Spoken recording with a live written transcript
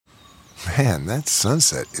Man, that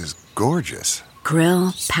sunset is gorgeous.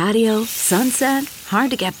 Grill, patio, sunset.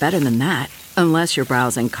 Hard to get better than that. Unless you're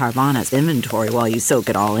browsing Carvana's inventory while you soak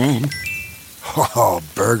it all in. Oh,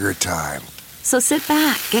 burger time. So sit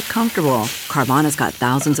back, get comfortable. Carvana's got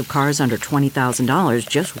thousands of cars under $20,000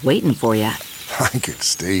 just waiting for you. I could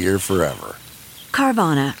stay here forever.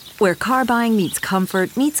 Carvana, where car buying meets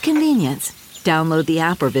comfort meets convenience. Download the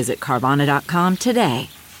app or visit Carvana.com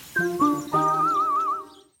today.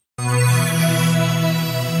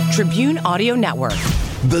 Tribune Audio Network.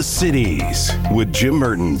 The Cities with Jim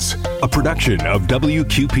Mertens, a production of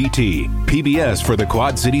WQPT, PBS for the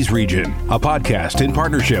Quad Cities region, a podcast in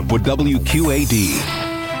partnership with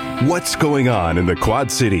WQAD. What's going on in the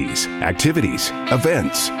Quad Cities? Activities,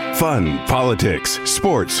 events, fun, politics,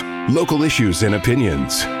 sports, local issues and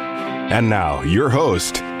opinions. And now, your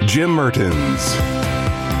host, Jim Mertens.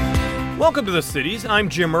 Welcome to The Cities. I'm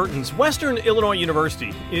Jim Mertens. Western Illinois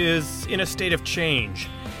University is in a state of change.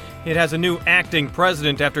 It has a new acting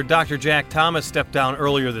president after Dr. Jack Thomas stepped down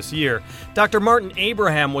earlier this year. Dr. Martin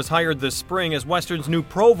Abraham was hired this spring as Western's new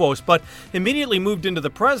provost, but immediately moved into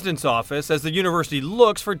the president's office as the university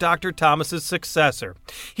looks for Dr. Thomas's successor.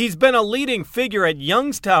 He's been a leading figure at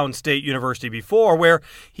Youngstown State University before, where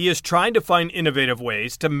he is trying to find innovative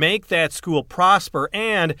ways to make that school prosper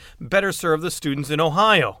and better serve the students in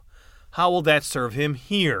Ohio. How will that serve him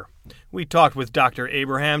here? We talked with Dr.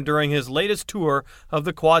 Abraham during his latest tour of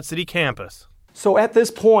the Quad City campus. So at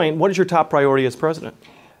this point, what is your top priority as president?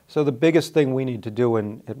 So the biggest thing we need to do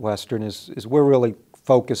at Western is we're really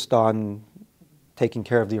focused on taking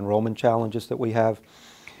care of the enrollment challenges that we have.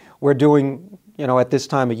 We're doing, at this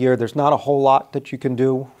time of year, there's not a whole lot that you can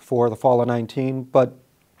do for the fall of 19, but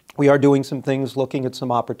we are doing some things, looking at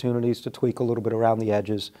some opportunities to tweak a little bit around the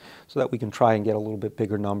edges so that we can try and get a little bit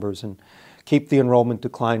bigger numbers and keep the enrollment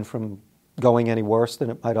decline from going any worse than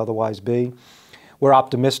it might otherwise be. We're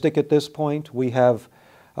optimistic at this point. We have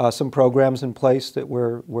some programs in place that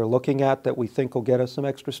we're looking at that we think will get us some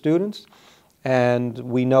extra students. And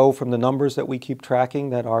we know from the numbers that we keep tracking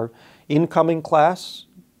that our incoming class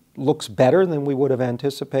looks better than we would have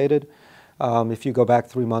anticipated. If you go back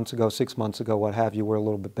 3 months ago, 6 months ago, what have you, we're a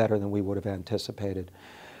little bit better than we would have anticipated.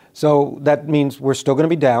 So that means we're still going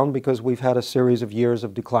to be down because we've had a series of years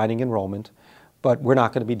of declining enrollment, but we're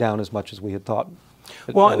not going to be down as much as we had thought.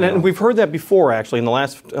 Well, and we've heard that before, actually, in the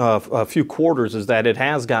last few quarters, is that it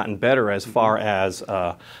has gotten better as far as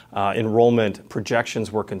enrollment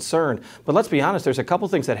projections were concerned. But let's be honest, there's a couple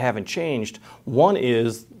things that haven't changed. One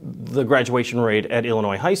is the graduation rate at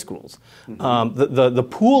Illinois high schools. The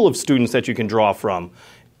pool of students that you can draw from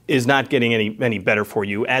is not getting any better for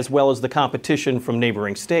you, as well as the competition from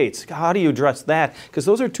neighboring states. How do you address that? Because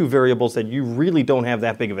those are two variables that you really don't have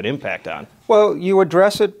that big of an impact on. Well, you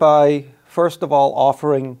address it by, first of all,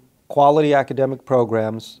 offering quality academic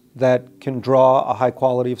programs that can draw a high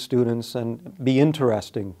quality of students and be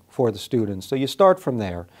interesting for the students. So you start from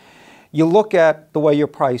there. You look at the way you're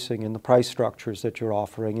pricing and the price structures that you're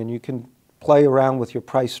offering, and you can play around with your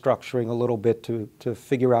price structuring a little bit to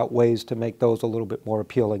figure out ways to make those a little bit more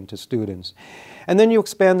appealing to students. And then you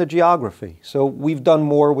expand the geography. So we've done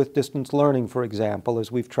more with distance learning, for example,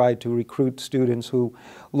 as we've tried to recruit students who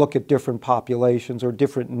look at different populations or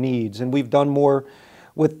different needs. And we've done more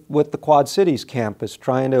with the Quad Cities campus,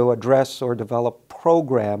 trying to address or develop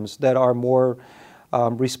programs that are more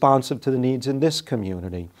responsive to the needs in this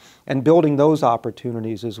community, and building those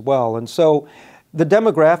opportunities as well. And so the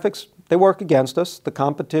demographics, they work against us. The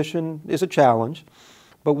competition is a challenge,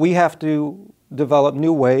 but we have to develop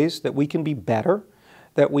new ways that we can be better,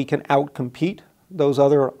 that we can outcompete those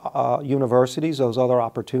other universities, those other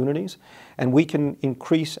opportunities, and we can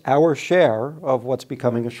increase our share of what's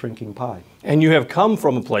becoming a shrinking pie. And you have come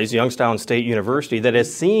from a place, Youngstown State University, that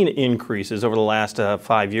has seen increases over the last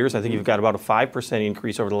 5 years. I think you've got about a 5%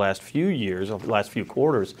 increase over the last few years, over the last few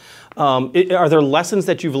quarters. Are there lessons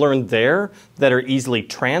that you've learned there that are easily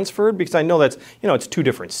transferred? Because I know that's, it's two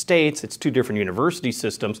different states, it's two different university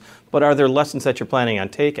systems, but are there lessons that you're planning on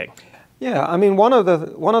taking? Yeah, I mean, one of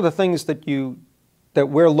the things that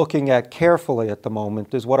we're looking at carefully at the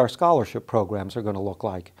moment is what our scholarship programs are going to look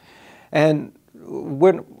like. And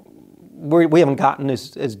we haven't gotten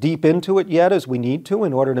as deep into it yet as we need to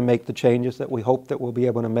in order to make the changes that we hope that we'll be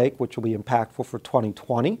able to make, which will be impactful for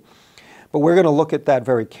 2020. But we're going to look at that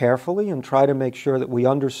very carefully and try to make sure that we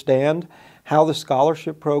understand how the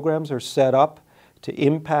scholarship programs are set up to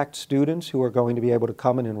impact students who are going to be able to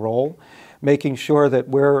come and enroll, making sure that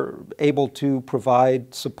we're able to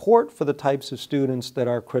provide support for the types of students that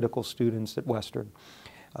are critical students at Western.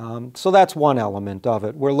 So that's one element of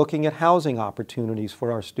it. We're looking at housing opportunities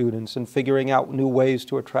for our students and figuring out new ways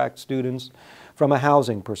to attract students from a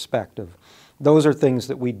housing perspective. Those are things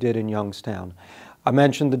that we did in Youngstown. I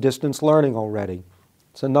mentioned the distance learning already.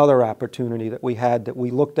 It's another opportunity that we had that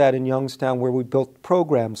we looked at in Youngstown, where we built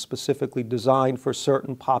programs specifically designed for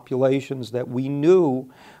certain populations that we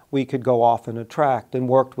knew we could go off and attract, and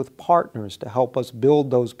worked with partners to help us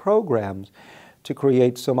build those programs to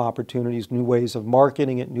create some opportunities, new ways of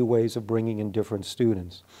marketing it, new ways of bringing in different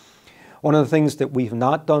students. One of the things that we've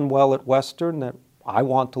not done well at Western that I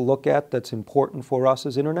want to look at that's important for us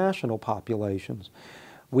is international populations.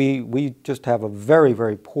 We just have a very,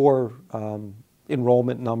 very poor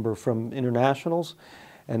enrollment number from internationals,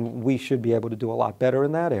 and we should be able to do a lot better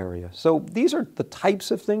in that area. So these are the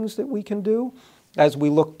types of things that we can do as we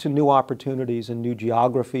look to new opportunities and new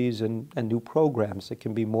geographies and new programs that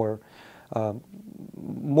can be more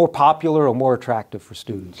popular or more attractive for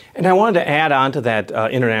students. And I wanted to add on to that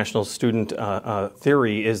international student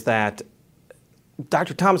theory is that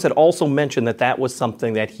Dr. Thomas had also mentioned that that was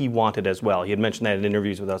something that he wanted as well. He had mentioned that in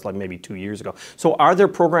interviews with us like maybe 2 years ago. So are there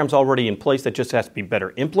programs already in place that just has to be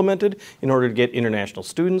better implemented in order to get international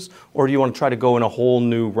students, or do you want to try to go in a whole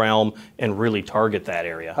new realm and really target that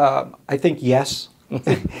area? I think yes.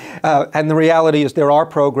 And the reality is there are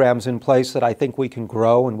programs in place that I think we can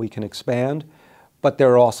grow and we can expand, but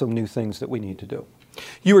there are also new things that we need to do.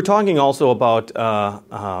 You were talking also about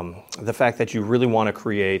the fact that you really want to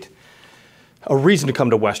create a reason to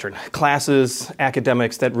come to Western. Classes,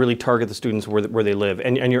 academics that really target the students where they live.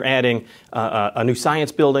 And you're adding a new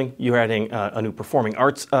science building, you're adding a new performing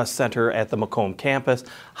arts center at the Macomb campus.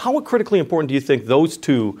 How critically important do you think those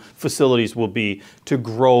two facilities will be to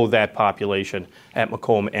grow that population at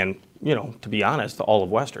Macomb and, to be honest, all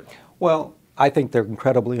of Western? Well, I think they're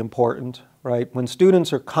incredibly important, right? When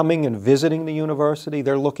students are coming and visiting the university,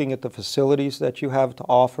 they're looking at the facilities that you have to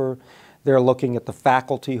offer. They're looking at the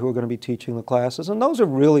faculty who are going to be teaching the classes. And those are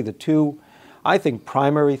really the two, I think,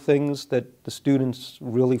 primary things that the students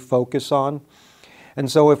really focus on.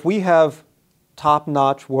 And so if we have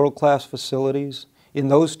top-notch, world-class facilities in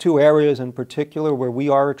those two areas in particular where we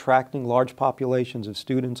are attracting large populations of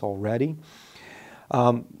students already,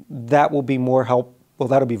 that will be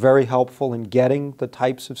that'll be very helpful in getting the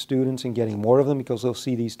types of students and getting more of them, because they'll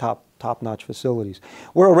see these top-notch facilities.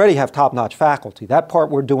 We already have top-notch faculty. That part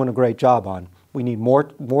we're doing a great job on. We need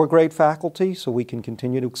more great faculty so we can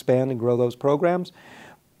continue to expand and grow those programs.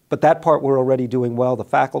 But that part we're already doing well. The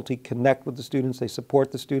faculty connect with the students. They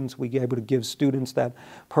support the students. We're able to give students that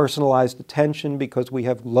personalized attention because we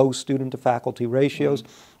have low student-to-faculty ratios.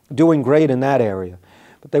 Doing great in that area.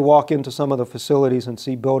 But they walk into some of the facilities and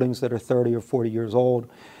see buildings that are 30 or 40 years old,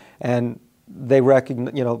 and they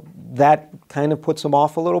recognize, that kind of puts them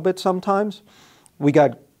off a little bit sometimes. We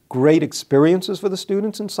got great experiences for the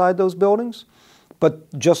students inside those buildings,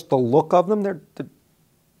 but just the look of them,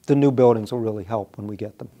 the new buildings will really help when we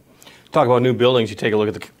get them. Talk about new buildings, you take a look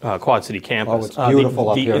at the Quad City campus. Oh, it's beautiful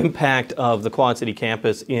up here. The impact of the Quad City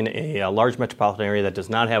campus in a large metropolitan area that does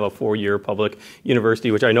not have a four-year public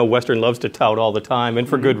university, which I know Western loves to tout all the time, and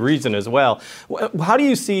for good reason as well. How do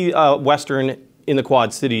you see Western in the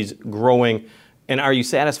Quad Cities growing, and are you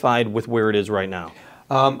satisfied with where it is right now?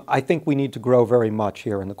 I think we need to grow very much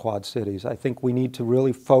here in the Quad Cities. I think we need to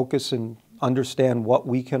really focus and understand what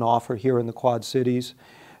we can offer here in the Quad Cities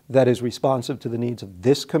that is responsive to the needs of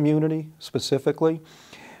this community specifically.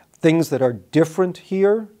 Things that are different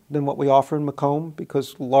here than what we offer in Macomb,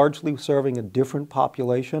 because largely serving a different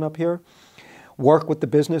population up here. Work with the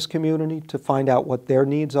business community to find out what their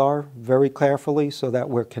needs are very carefully so that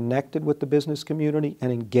we're connected with the business community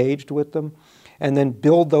and engaged with them, and then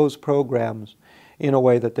build those programs in a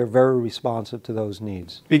way that they're very responsive to those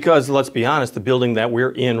needs. Because let's be honest, the building that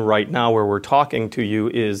we're in right now where we're talking to you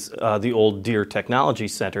is the old Deere Technology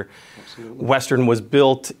Center. Absolutely. Western was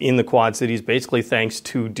built in the Quad Cities basically thanks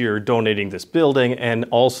to Deere donating this building, and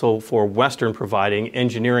also for Western providing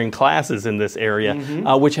engineering classes in this area,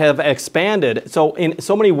 which have expanded. So in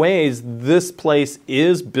so many ways, this place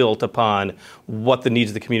is built upon what the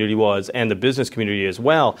needs of the community was and the business community as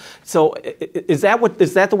well. So is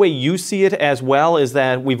that the way you see it as well? Is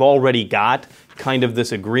that we've already got kind of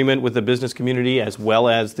this agreement with the business community as well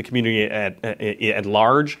as the community at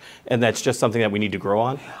large, and that's just something that we need to grow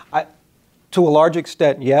on? To a large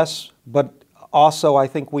extent, yes, but also I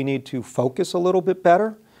think we need to focus a little bit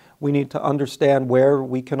better. We need to understand where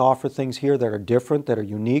we can offer things here that are different, that are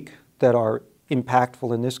unique, that are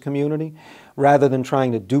impactful in this community, rather than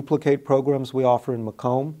trying to duplicate programs we offer in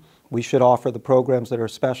Macomb. We should offer the programs that are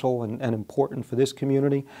special and important for this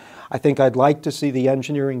community. I think I'd like to see the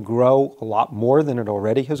engineering grow a lot more than it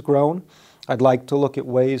already has grown. I'd like to look at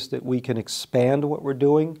ways that we can expand what we're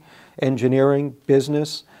doing, engineering,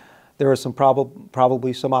 business. There are some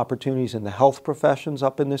probably some opportunities in the health professions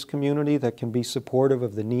up in this community that can be supportive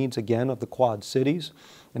of the needs, again, of the Quad Cities.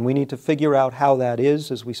 And we need to figure out how that is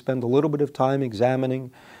as we spend a little bit of time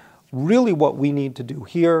examining really what we need to do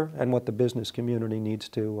here and what the business community needs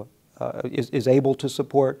to, is able to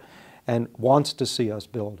support and wants to see us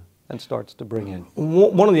build and starts to bring in.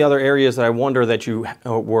 One of the other areas that I wonder that you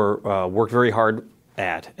worked very hard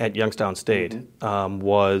at Youngstown State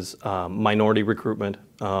was minority recruitment,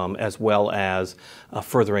 as well as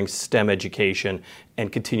furthering STEM education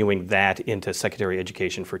and continuing that into secondary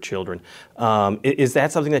education for children. Is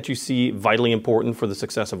that something that you see vitally important for the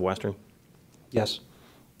success of Western? Yes.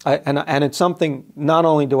 And it's something, not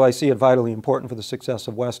only do I see it vitally important for the success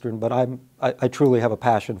of Western, but I truly have a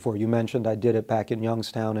passion for it. You mentioned I did it back in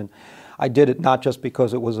Youngstown, and I did it not just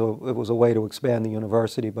because it was a way to expand the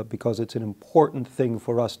university, but because it's an important thing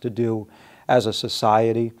for us to do as a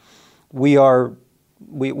society. We have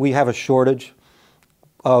a shortage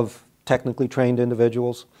of technically trained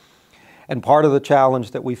individuals, and part of the challenge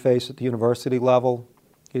that we face at the university level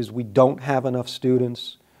is we don't have enough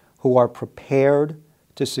students who are prepared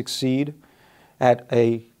to succeed at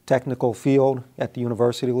a technical field at the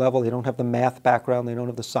university level. They don't have the math background, they don't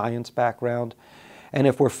have the science background. And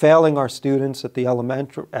if we're failing our students at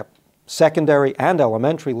the secondary and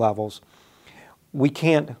elementary levels, we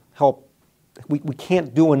can't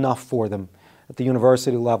do enough for them at the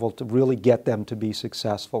university level to really get them to be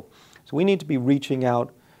successful. So we need to be reaching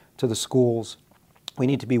out to the schools. We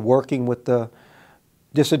need to be working with the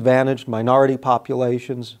disadvantaged minority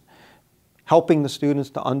populations, helping the students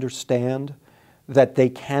to understand that they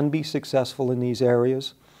can be successful in these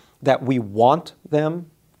areas, that we want them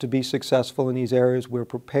to be successful in these areas. We're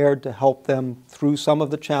prepared to help them through some of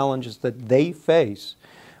the challenges that they face,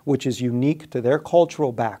 which is unique to their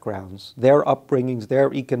cultural backgrounds, their upbringings,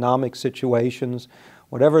 their economic situations,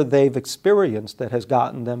 whatever they've experienced that has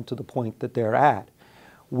gotten them to the point that they're at.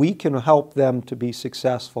 We can help them to be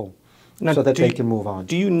successful so that they can move on.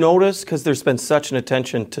 Do you notice, because there's been such an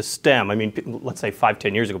attention to STEM, I mean, let's say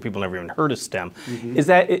 5-10 years ago, people never even heard of STEM. Mm-hmm.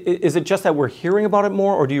 Is it just that we're hearing about it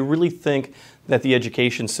more, or do you really think that the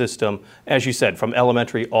education system, as you said, from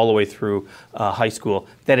elementary all the way through high school,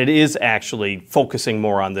 that it is actually focusing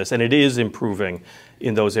more on this and it is improving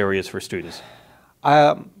in those areas for students?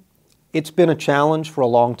 It's been a challenge for a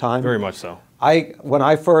long time. Very much so. When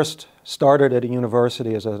I first started at a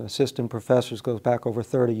university as an assistant professor, this goes back over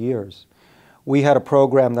 30 years, we had a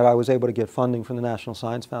program that I was able to get funding from the National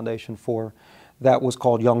Science Foundation for that was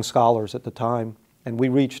called Young Scholars at the time. And we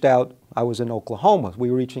reached out, I was in Oklahoma,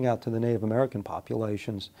 we were reaching out to the Native American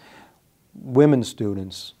populations, women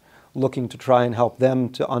students, looking to try and help them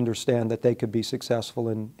to understand that they could be successful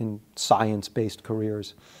in science-based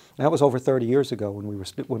careers. And that was over 30 years ago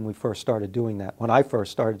when we first started doing that, when I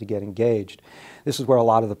first started to get engaged. This is where a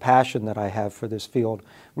lot of the passion that I have for this field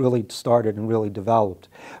really started and really developed.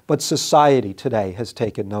 But society today has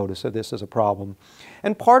taken notice of this as a problem.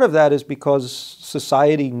 And part of that is because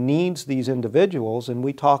society needs these individuals, and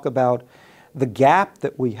we talk about the gap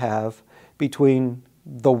that we have between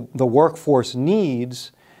the workforce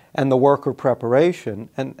needs and the worker preparation.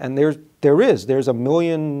 And there's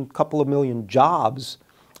a couple of million jobs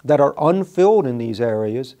that are unfilled in these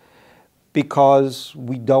areas because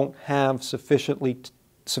we don't have sufficient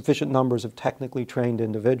numbers of technically trained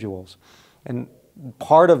individuals. And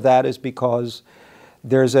part of that is because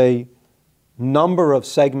there's a number of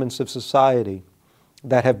segments of society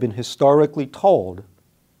that have been historically told,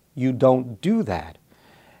 you don't do that.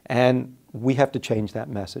 And we have to change that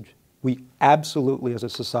message. We absolutely, as a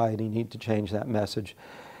society, need to change that message.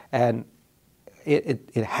 And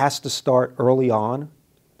it has to start early on.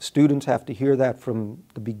 Students have to hear that from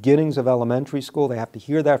the beginnings of elementary school. They have to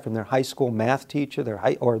hear that from their high school math teacher,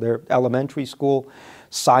 or their elementary school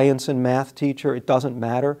science and math teacher. It doesn't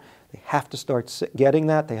matter. They have to start getting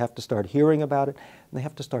that. They have to start hearing about it. And they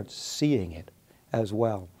have to start seeing it as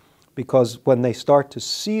well. Because when they start to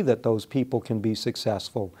see that those people can be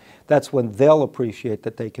successful, that's when they'll appreciate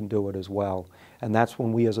that they can do it as well. And that's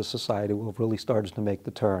when we as a society will really start to make the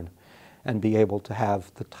turn and be able to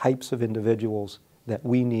have the types of individuals that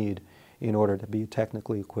we need in order to be a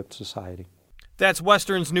technically equipped society. That's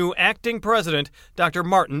Western's new acting president, Dr.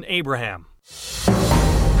 Martin Abraham.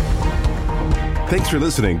 Thanks for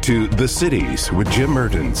listening to The Cities with Jim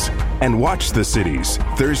Mertens. And watch The Cities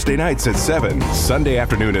Thursday nights at 7, Sunday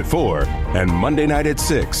afternoon at 4, and Monday night at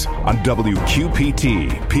 6 on WQPT,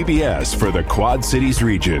 PBS for the Quad Cities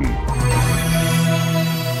region.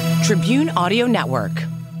 Tribune Audio Network.